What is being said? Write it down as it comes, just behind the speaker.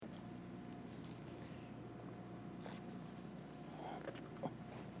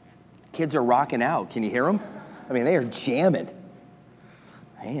Kids are rocking out. Can you hear them? I mean, they are jamming.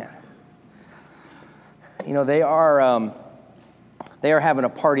 Man. You know, they are having a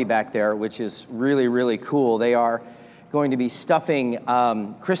party back there, which is really, really cool. They are going to be stuffing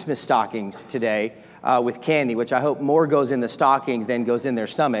Christmas stockings today with candy, which I hope more goes in the stockings than goes in their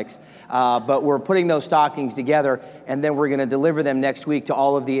stomachs. But we're putting those stockings together, and then we're going to deliver them next week to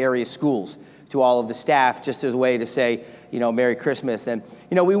all of the area schools, to all of the staff, just as a way to say, you know, Merry Christmas. And,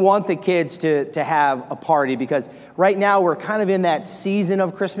 you know, we want the kids to have a party because right now we're kind of in that season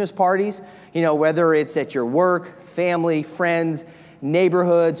of Christmas parties, you know, whether it's at your work, family, friends,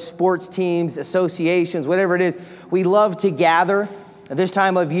 neighborhoods, sports teams, associations, whatever it is. We love to gather at this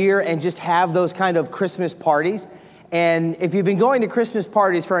time of year and just have those kind of Christmas parties. And if you've been going to Christmas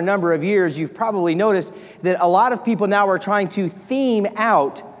parties for a number of years, you've probably noticed that a lot of people now are trying to theme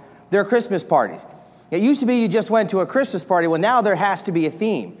out their Christmas parties. It used to be you just went to a Christmas party. Well, now there has to be a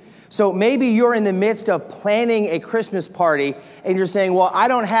theme. So maybe you're in the midst of planning a Christmas party and you're saying, well, I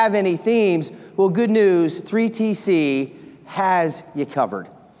don't have any themes. Well, good news, 3TC has you covered.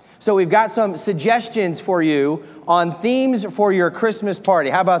 So we've got some suggestions for you on themes for your Christmas party.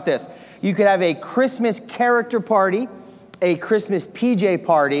 How about this? You could have a Christmas character party, a Christmas PJ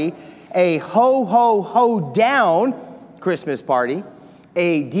party, a ho, ho, ho down Christmas party,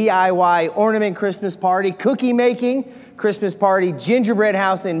 a DIY ornament Christmas party, cookie making Christmas party, gingerbread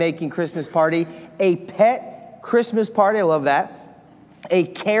house and making Christmas party, a pet Christmas party, I love that, a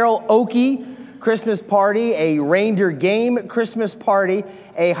karaoke Christmas party, a reindeer game Christmas party,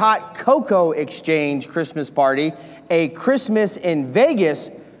 a hot cocoa exchange Christmas party, a Christmas in Vegas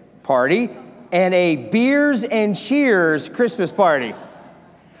party, and a beers and cheers Christmas party.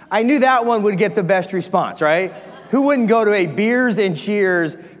 I knew that one would get the best response, right? Who wouldn't go to a beers and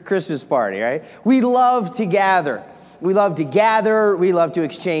cheers Christmas party, right? We love to gather. We love to gather. We love to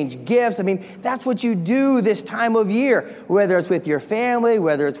exchange gifts. I mean, that's what you do this time of year, whether it's with your family,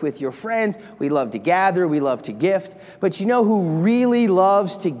 whether it's with your friends. We love to gather. We love to gift. But you know who really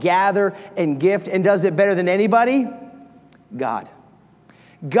loves to gather and gift and does it better than anybody? God.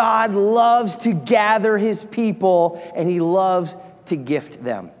 God loves to gather his people, and he loves to gift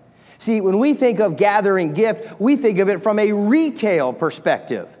them. See, when we think of gathering gift, we think of it from a retail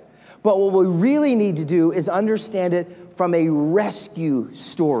perspective. But what we really need to do is understand it from a rescue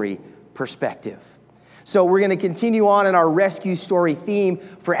story perspective. So we're going to continue on in our rescue story theme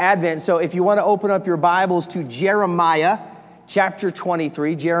for Advent. So if you want to open up your Bibles to Jeremiah chapter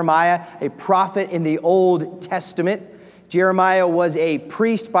 23, Jeremiah, a prophet in the Old Testament. Jeremiah was a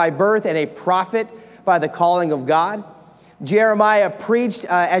priest by birth and a prophet by the calling of God. Jeremiah preached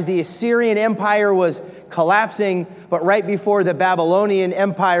as the Assyrian Empire was collapsing, but right before the Babylonian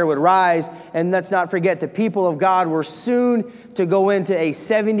Empire would rise. And let's not forget, the people of God were soon to go into a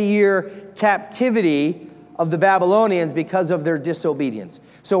 70-year captivity of the Babylonians because of their disobedience.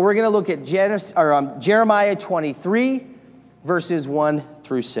 So we're going to look at Jeremiah 23, verses 1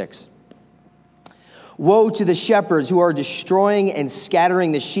 through 6. Woe to the shepherds who are destroying and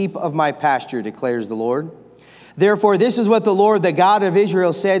scattering the sheep of my pasture, declares the Lord. Therefore, this is what the Lord, the God of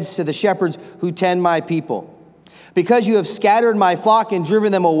Israel, says to the shepherds who tend my people. Because you have scattered my flock and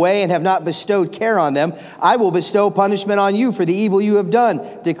driven them away and have not bestowed care on them, I will bestow punishment on you for the evil you have done,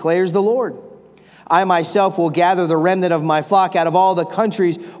 declares the Lord. I myself will gather the remnant of my flock out of all the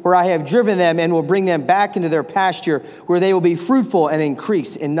countries where I have driven them and will bring them back into their pasture, where they will be fruitful and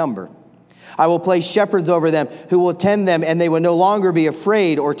increase in number. I will place shepherds over them who will tend them, and they will no longer be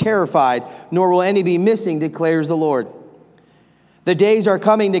afraid or terrified, nor will any be missing, declares the Lord. The days are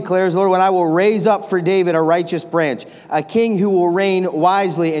coming, declares the Lord, when I will raise up for David a righteous branch, a king who will reign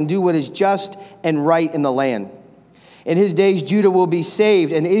wisely and do what is just and right in the land. In his days, Judah will be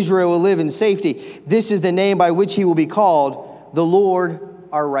saved, and Israel will live in safety. This is the name by which he will be called, the Lord,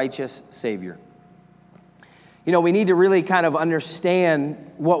 our righteous Savior. You know, we need to really kind of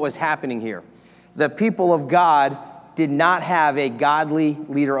understand what was happening here. The people of God did not have a godly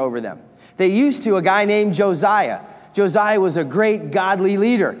leader over them. They used to a guy named Josiah. Josiah was a great godly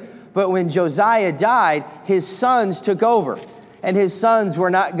leader. But when Josiah died, his sons took over. And his sons were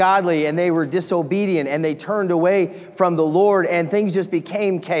not godly, and they were disobedient, and they turned away from the Lord, and things just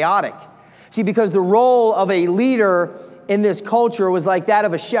became chaotic. See, because the role of a leader in this culture was like that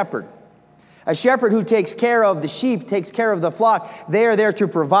of a shepherd. A shepherd who takes care of the sheep, takes care of the flock. They are there to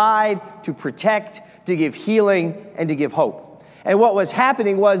provide, to protect, to give healing, and to give hope. And what was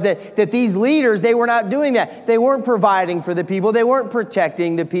happening was that these leaders, they were not doing that. They weren't providing for the people. They weren't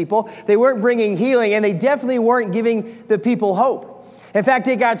protecting the people. They weren't bringing healing, and they definitely weren't giving the people hope. In fact,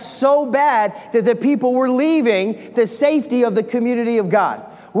 it got so bad that the people were leaving the safety of the community of God.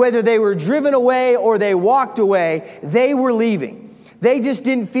 Whether they were driven away or they walked away, they were leaving. They just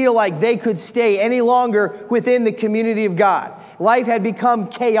didn't feel like they could stay any longer within the community of God. Life had become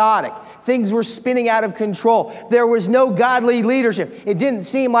chaotic. Things were spinning out of control. There was no godly leadership. It didn't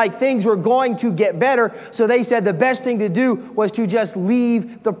seem like things were going to get better, so they said the best thing to do was to just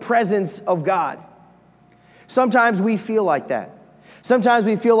leave the presence of God. Sometimes we feel like that. Sometimes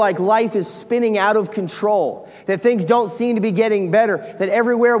we feel like life is spinning out of control, that things don't seem to be getting better, that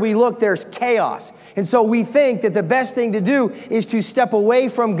everywhere we look there's chaos. And so we think that the best thing to do is to step away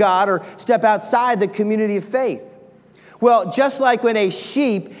from God or step outside the community of faith. Well, just like when a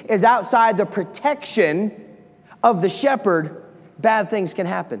sheep is outside the protection of the shepherd, bad things can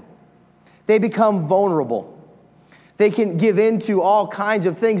happen. They become vulnerable. They can give in to all kinds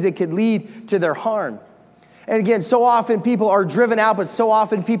of things that could lead to their harm. And again, so often people are driven out, but so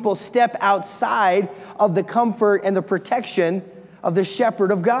often people step outside of the comfort and the protection of the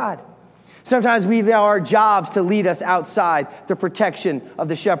shepherd of God. Sometimes we allow our jobs to lead us outside the protection of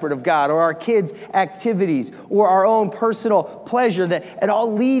the shepherd of God, or our kids' activities, or our own personal pleasure, that it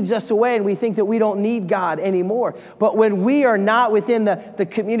all leads us away and we think that we don't need God anymore. But when we are not within the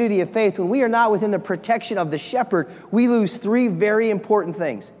community of faith, when we are not within the protection of the shepherd, we lose three very important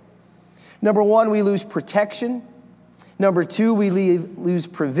things. Number one, we lose protection. Number two, we lose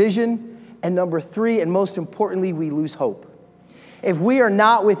provision. And number three, and most importantly, we lose hope. If we are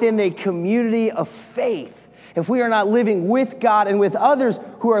not within the community of faith, if we are not living with God and with others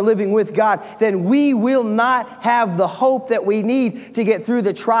who are living with God, then we will not have the hope that we need to get through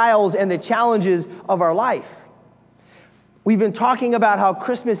the trials and the challenges of our life. We've been talking about how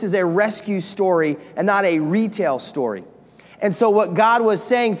Christmas is a rescue story and not a retail story. And so what God was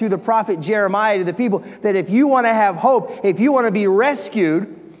saying through the prophet Jeremiah to the people, that if you want to have hope, if you want to be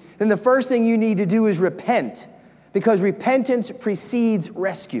rescued, then the first thing you need to do is repent, because repentance precedes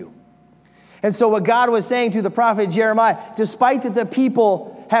rescue. And so what God was saying to the prophet Jeremiah, despite that the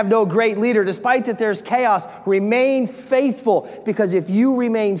people have no great leader, despite that there's chaos, remain faithful, because if you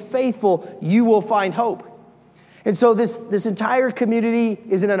remain faithful, you will find hope. And so this entire community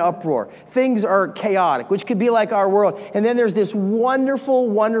is in an uproar. Things are chaotic, which could be like our world. And then there's this wonderful,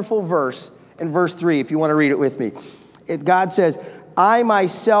 wonderful verse in verse 3, if you want to read it with me. God says, I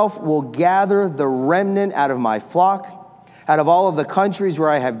myself will gather the remnant out of my flock, out of all of the countries where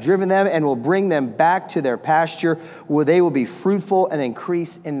I have driven them, and will bring them back to their pasture, where they will be fruitful and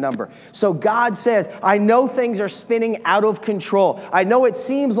increase in number. So God says, I know things are spinning out of control. I know it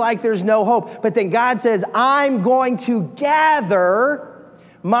seems like there's no hope. But then God says, I'm going to gather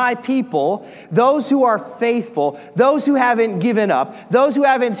my people, those who are faithful, those who haven't given up, those who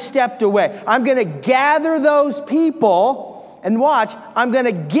haven't stepped away. I'm going to gather those people, and watch, I'm going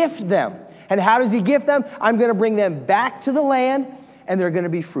to gift them. And how does he gift them? I'm going to bring them back to the land, and they're going to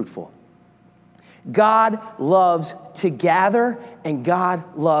be fruitful. God loves to gather, and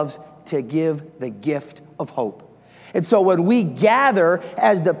God loves to give the gift of hope. And so when we gather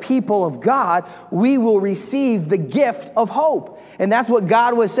as the people of God, we will receive the gift of hope. And that's what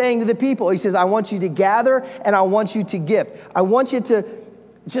God was saying to the people. He says, I want you to gather, and I want you to gift. I want you to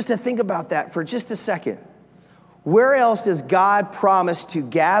just to think about that for just a second. Where else does God promise to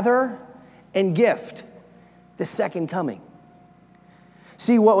gather and gift? The second coming.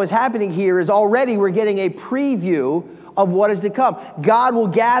 See, what was happening here is already we're getting a preview of what is to come. God will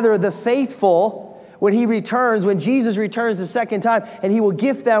gather the faithful when he returns, when Jesus returns the second time, and he will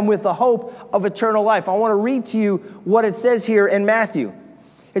gift them with the hope of eternal life. I want to read to you what it says here in Matthew.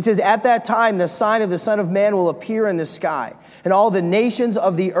 It says, at that time, the sign of the Son of Man will appear in the sky, and all the nations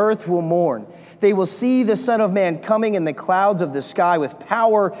of the earth will mourn. They will see the Son of Man coming in the clouds of the sky with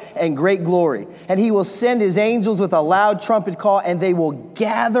power and great glory. And he will send his angels with a loud trumpet call, and they will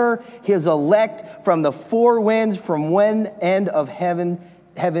gather his elect from the four winds, from one end of heaven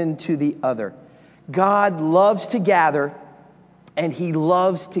to the other. God loves to gather, and he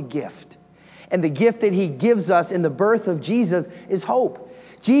loves to gift. And the gift that he gives us in the birth of Jesus is hope.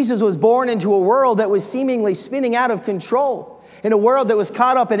 Jesus was born into a world that was seemingly spinning out of control, in a world that was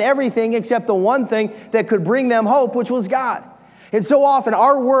caught up in everything except the one thing that could bring them hope, which was God. And so often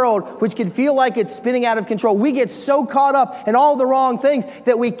our world, which can feel like it's spinning out of control, we get so caught up in all the wrong things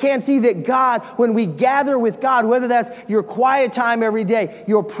that we can't see that God, when we gather with God, whether that's your quiet time every day,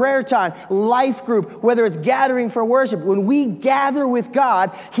 your prayer time, life group, whether it's gathering for worship, when we gather with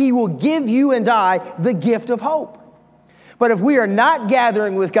God, he will give you and I the gift of hope. But if we are not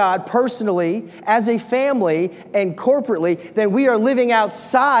gathering with God personally, as a family, and corporately, then we are living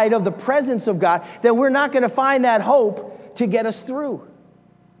outside of the presence of God, then we're not going to find that hope to get us through.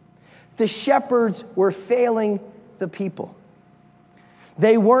 The shepherds were failing the people.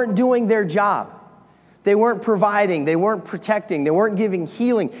 They weren't doing their job. They weren't providing. They weren't protecting. They weren't giving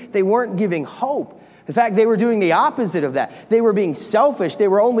healing. They weren't giving hope. In fact, they were doing the opposite of that. They were being selfish. They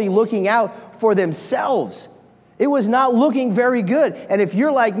were only looking out for themselves. It was not looking very good. And if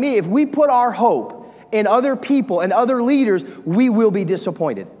you're like me, if we put our hope in other people and other leaders, we will be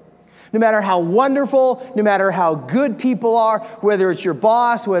disappointed. No matter how wonderful, no matter how good people are, whether it's your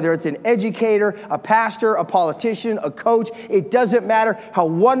boss, whether it's an educator, a pastor, a politician, a coach, it doesn't matter how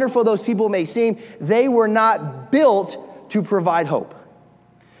wonderful those people may seem, they were not built to provide hope.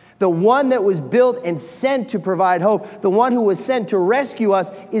 The one that was built and sent to provide hope, the one who was sent to rescue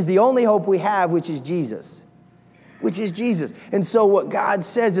us, is the only hope we have, which is Jesus. Which is Jesus. And so what God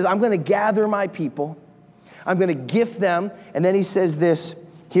says is, I'm going to gather my people, I'm going to gift them, and then he says this,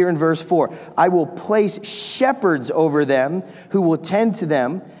 here in verse 4, I will place shepherds over them who will tend to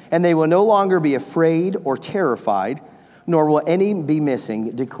them, and they will no longer be afraid or terrified, nor will any be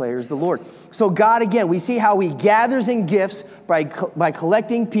missing, declares the Lord. So God, again, we see how he gathers in gifts by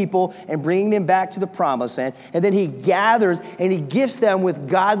collecting people and bringing them back to the promised land. And then he gathers and he gifts them with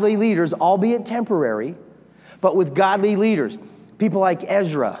godly leaders, albeit temporary, but with godly leaders. People like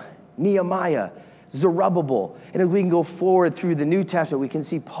Ezra, Nehemiah, Zerubbabel. And as we can go forward through the New Testament, we can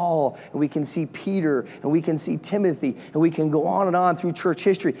see Paul, and we can see Peter, and we can see Timothy, and we can go on and on through church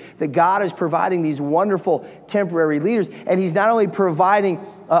history, that God is providing these wonderful temporary leaders. And he's not only providing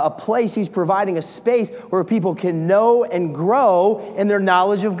a place, he's providing a space where people can know and grow in their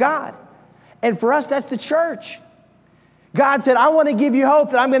knowledge of God. And for us, that's the church. God said, I want to give you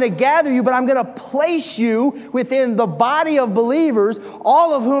hope that I'm going to gather you, but I'm going to place you within the body of believers,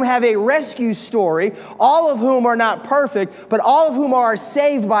 all of whom have a rescue story, all of whom are not perfect, but all of whom are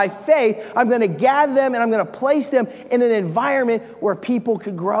saved by faith. I'm going to gather them and I'm going to place them in an environment where people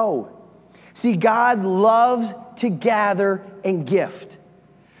could grow. See, God loves to gather and gift.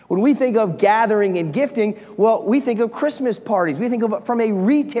 When we think of gathering and gifting, well, we think of Christmas parties. We think of it from a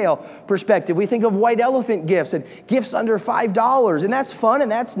retail perspective. We think of white elephant gifts and gifts under $5. And that's fun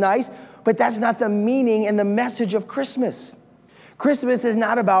and that's nice, but that's not the meaning and the message of Christmas. Christmas is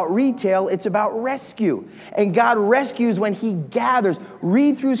not about retail, it's about rescue. And God rescues when he gathers.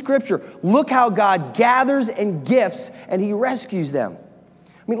 Read through Scripture. Look how God gathers and gifts and he rescues them.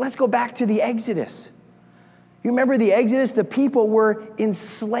 I mean, let's go back to the Exodus. You remember the Exodus? The people were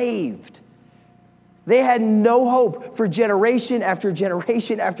enslaved. They had no hope for generation after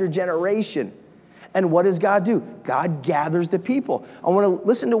generation after generation. And what does God do? God gathers the people. I want to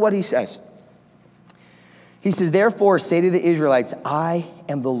listen to what he says. He says, therefore, say to the Israelites, I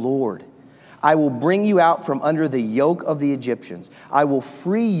am the Lord. I will bring you out from under the yoke of the Egyptians. I will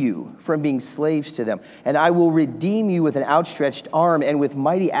free you from being slaves to them. And I will redeem you with an outstretched arm and with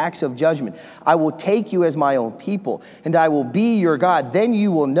mighty acts of judgment. I will take you as my own people, and I will be your God. Then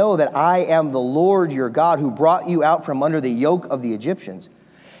you will know that I am the Lord your God who brought you out from under the yoke of the Egyptians.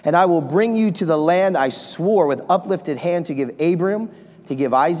 And I will bring you to the land I swore with uplifted hand to give Abram, to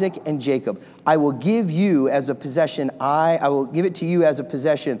give Isaac and Jacob. I will give you as a possession. I will give it to you as a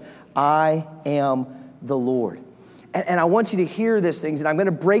possession. I am the Lord. And I want you to hear these things, and I'm going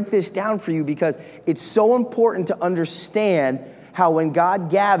to break this down for you because it's so important to understand how when God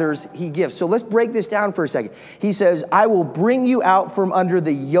gathers, he gives. So let's break this down for a second. He says, I will bring you out from under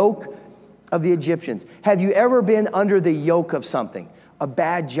the yoke of the Egyptians. Have you ever been under the yoke of something? A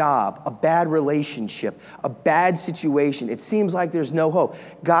bad job, a bad relationship, a bad situation. It seems like there's no hope.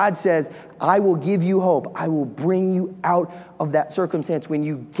 God says, I will give you hope. I will bring you out of that circumstance. When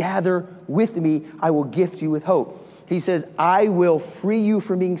you gather with me, I will gift you with hope. He says, I will free you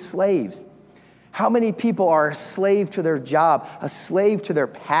from being slaves. How many people are a slave to their job, a slave to their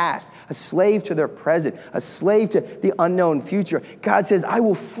past, a slave to their present, a slave to the unknown future? God says, I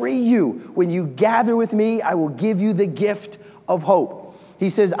will free you. When you gather with me, I will give you the gift of hope. He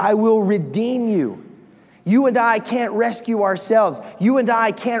says, I will redeem you. You and I can't rescue ourselves. You and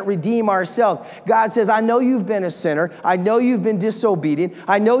I can't redeem ourselves. God says, I know you've been a sinner. I know you've been disobedient.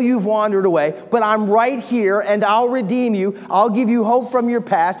 I know you've wandered away, but I'm right here and I'll redeem you. I'll give you hope from your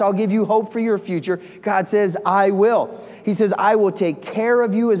past. I'll give you hope for your future. God says, I will. He says, I will take care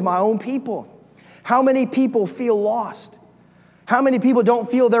of you as my own people. How many people feel lost? How many people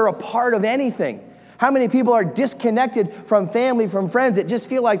don't feel they're a part of anything? How many people are disconnected from family, from friends that just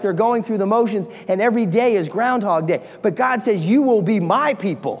feel like they're going through the motions and every day is Groundhog Day? But God says, you will be my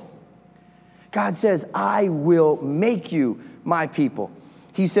people. God says, I will make you my people.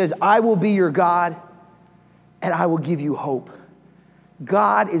 He says, I will be your God and I will give you hope.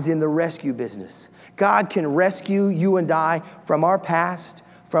 God is in the rescue business. God can rescue you and I from our past,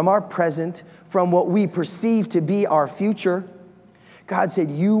 from our present, from what we perceive to be our future. God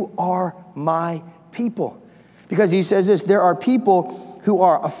said, you are my people. Because he says this, there are people who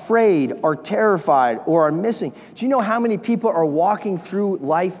are afraid or terrified or are missing. Do you know how many people are walking through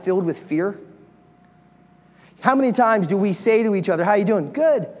life filled with fear? How many times do we say to each other, how you doing?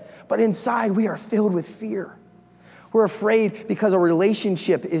 Good. But inside we are filled with fear. We're afraid because our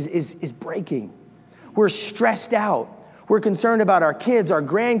relationship is breaking. We're stressed out. We're concerned about our kids, our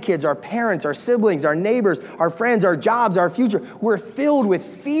grandkids, our parents, our siblings, our neighbors, our friends, our jobs, our future. We're filled with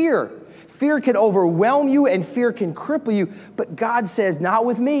fear. Fear can overwhelm you and fear can cripple you. But God says, not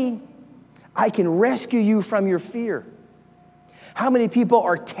with me. I can rescue you from your fear. How many people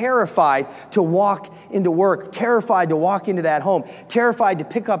are terrified to walk into work, terrified to walk into that home, terrified to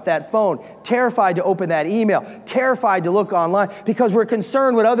pick up that phone, terrified to open that email, terrified to look online because we're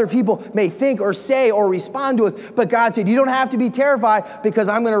concerned what other people may think or say or respond to us. But God said, you don't have to be terrified because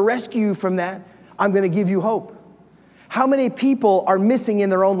I'm going to rescue you from that. I'm going to give you hope. How many people are missing in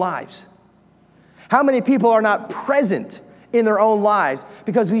their own lives? How many people are not present in their own lives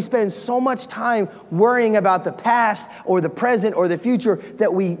because we spend so much time worrying about the past or the present or the future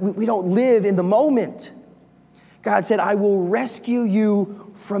that we don't live in the moment? God said, I will rescue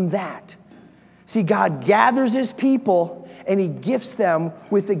you from that. See, God gathers his people and he gifts them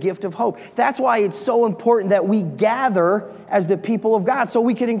with the gift of hope. That's why it's so important that we gather as the people of God so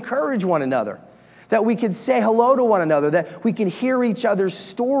we can encourage one another, that we can say hello to one another, that we can hear each other's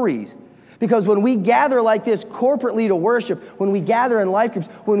stories. Because when we gather like this corporately to worship, when we gather in life groups,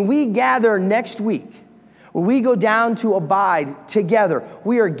 when we gather next week, when we go down to Abide together,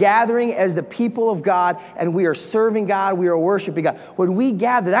 we are gathering as the people of God and we are serving God, we are worshiping God. When we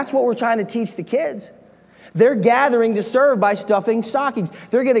gather, that's what we're trying to teach the kids. They're gathering to serve by stuffing stockings.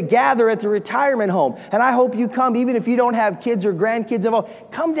 They're going to gather at the retirement home. And I hope you come, even if you don't have kids or grandkids involved,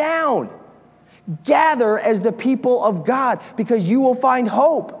 come down. Gather as the people of God because you will find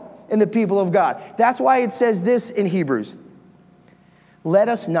hope in the people of God. That's why it says this in Hebrews. Let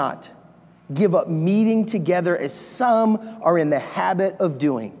us not give up meeting together as some are in the habit of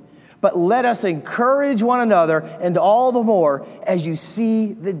doing, but let us encourage one another, and all the more as you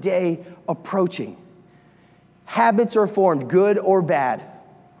see the day approaching. Habits are formed, good or bad.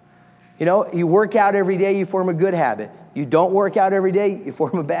 You know, you work out every day, you form a good habit. You don't work out every day, you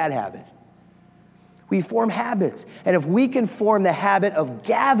form a bad habit. We form habits. And if we can form the habit of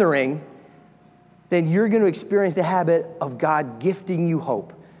gathering, then you're going to experience the habit of God gifting you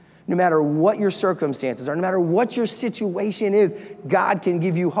hope. No matter what your circumstances are, no matter what your situation is, God can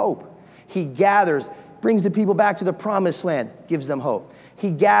give you hope. He gathers, brings the people back to the promised land, gives them hope.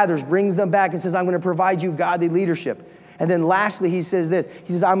 He gathers, brings them back and says, I'm going to provide you godly leadership. And then lastly, he says this.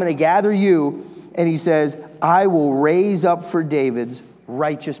 He says, I'm going to gather you. And he says, I will raise up for David's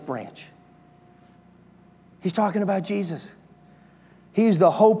righteous branch. He's talking about Jesus. He's the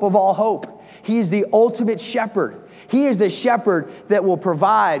hope of all hope. He is the ultimate shepherd. He is the shepherd that will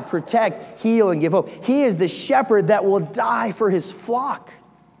provide, protect, heal, and give hope. He is the shepherd that will die for his flock.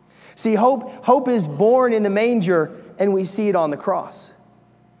 See, hope is born in the manger, and we see it on the cross.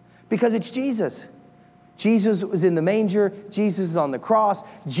 Because it's Jesus. Jesus was in the manger. Jesus is on the cross.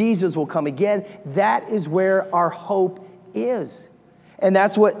 Jesus will come again. That is where our hope is. And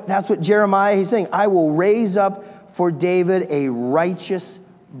that's what Jeremiah is saying. I will raise up for David a righteous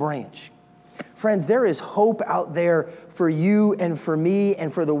branch. Friends, there is hope out there for you and for me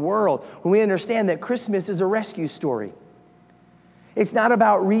and for the world when we understand that Christmas is a rescue story. It's not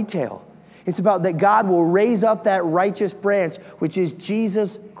about retail. It's about that God will raise up that righteous branch, which is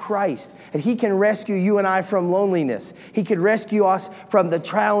Jesus Christ. And he can rescue you and I from loneliness. He can rescue us from the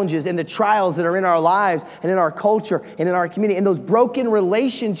challenges and the trials that are in our lives and in our culture and in our community. And those broken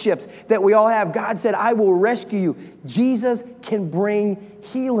relationships that we all have, God said, I will rescue you. Jesus can bring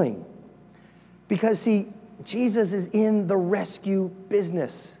healing. Because, see, Jesus is in the rescue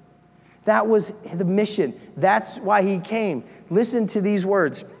business. That was the mission. That's why he came. Listen to these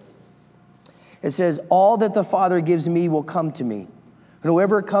words. It says, all that the Father gives me will come to me. And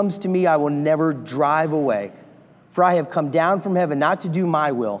whoever comes to me, I will never drive away. For I have come down from heaven not to do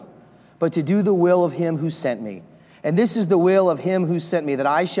my will, but to do the will of him who sent me. And this is the will of him who sent me, that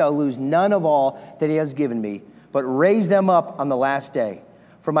I shall lose none of all that he has given me, but raise them up on the last day.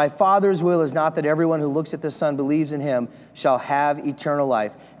 For my Father's will is not that everyone who looks at the Son believes in him shall have eternal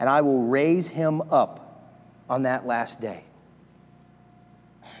life, and I will raise him up on that last day.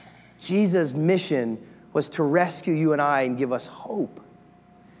 Jesus' mission was to rescue you and I and give us hope.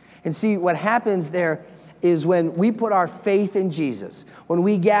 And see, what happens there is when we put our faith in Jesus, when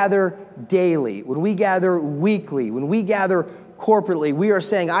we gather daily, when we gather weekly, when we gather corporately, we are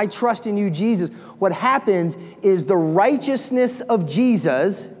saying, I trust in you, Jesus. What happens is the righteousness of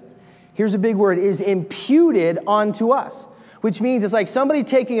Jesus, here's a big word, is imputed onto us, which means it's like somebody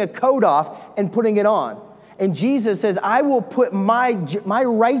taking a coat off and putting it on. And Jesus says, I will put my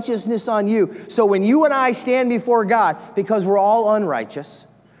righteousness on you. So when you and I stand before God, because we're all unrighteous,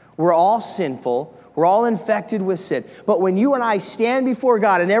 we're all sinful, we're all infected with sin. But when you and I stand before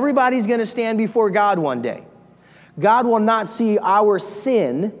God, and everybody's going to stand before God one day, God will not see our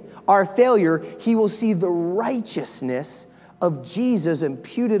sin, our failure. He will see the righteousness of Jesus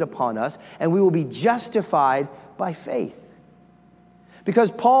imputed upon us, and we will be justified by faith.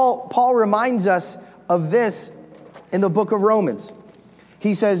 Because Paul reminds us of this in the book of Romans.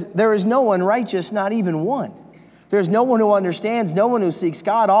 He says, there is no one righteous, not even one. There's no one who understands, no one who seeks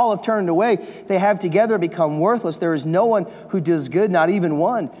God. All have turned away. They have together become worthless. There is no one who does good, not even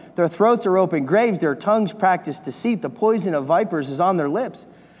one. Their throats are open graves. Their tongues practice deceit. The poison of vipers is on their lips.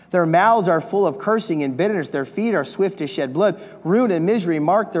 Their mouths are full of cursing and bitterness. Their feet are swift to shed blood. Ruin and misery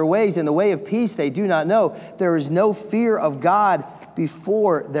mark their ways. In the way of peace they do not know. There is no fear of God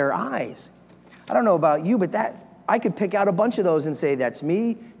before their eyes. I don't know about you, but that I could pick out a bunch of those and say, that's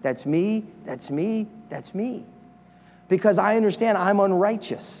me, that's me, that's me, that's me. Because I understand I'm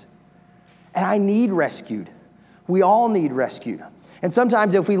unrighteous and I need rescued. We all need rescued. And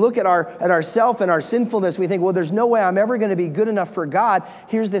sometimes if we look at ourself and our sinfulness, we think, well, there's no way I'm ever going to be good enough for God.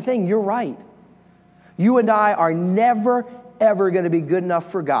 Here's the thing, you're right. You and I are never, ever going to be good enough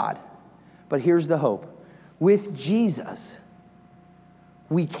for God. But here's the hope. With Jesus,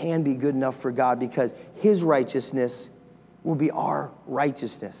 we can be good enough for God because his righteousness will be our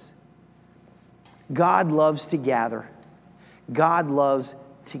righteousness. God loves to gather. God loves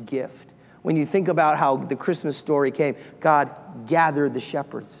to gift. When you think about how the Christmas story came, God gathered the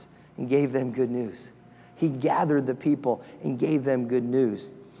shepherds and gave them good news. He gathered the people and gave them good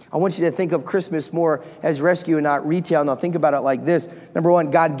news. I want you to think of Christmas more as rescue and not retail. Now think about it like this. Number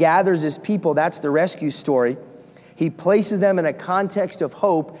one, God gathers his people. That's the rescue story. He places them in a context of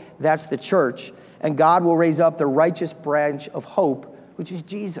hope. That's the church. And God will raise up the righteous branch of hope, which is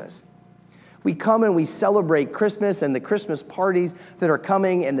Jesus. We come and we celebrate Christmas and the Christmas parties that are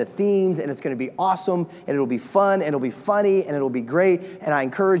coming and the themes, and it's going to be awesome, and it'll be fun, and it'll be funny, and it'll be great. And I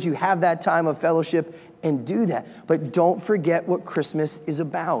encourage you, have that time of fellowship and do that. But don't forget what Christmas is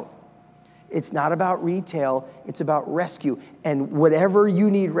about. It's not about retail, it's about rescue. And whatever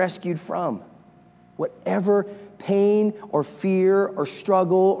you need rescued from, whatever pain or fear or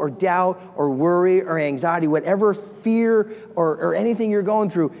struggle or doubt or worry or anxiety, whatever fear or anything you're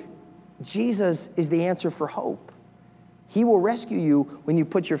going through, Jesus is the answer for hope. He will rescue you when you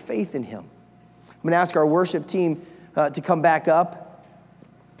put your faith in him. I'm going to ask our worship team to come back up.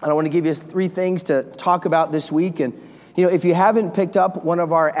 And I want to give you 3 things to talk about this week. And, you know, if you haven't picked up one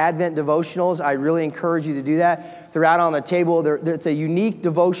of our Advent devotionals, I really encourage you to do that. They're out on the table. It's a unique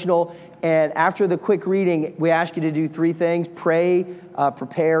devotional. And after the quick reading, we ask you to do 3 things: pray,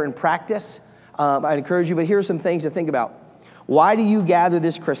 prepare, and practice. I'd encourage you, but here are some things to think about. Why do you gather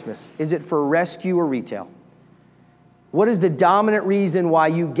this Christmas? Is it for rescue or retail? What is the dominant reason why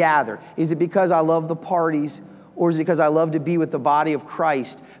you gather? Is it because I love the parties, or is it because I love to be with the body of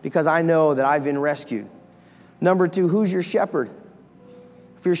Christ, because I know that I've been rescued? Number 2, who's your shepherd?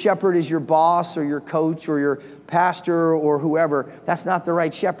 If your shepherd is your boss or your coach or your pastor or whoever, that's not the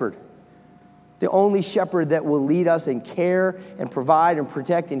right shepherd. The only shepherd that will lead us and care and provide and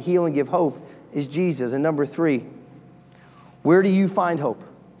protect and heal and give hope is Jesus. And number 3, where do you find hope?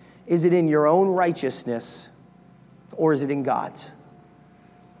 Is it in your own righteousness or is it in God's?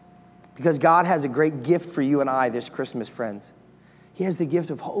 Because God has a great gift for you and I this Christmas, friends. He has the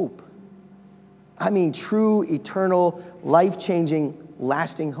gift of hope. I mean, true, eternal, life-changing,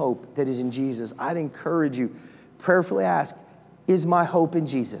 lasting hope that is in Jesus. I'd encourage you, prayerfully ask, is my hope in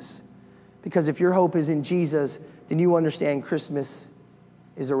Jesus? Because if your hope is in Jesus, then you understand Christmas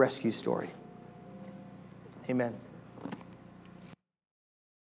is a rescue story. Amen.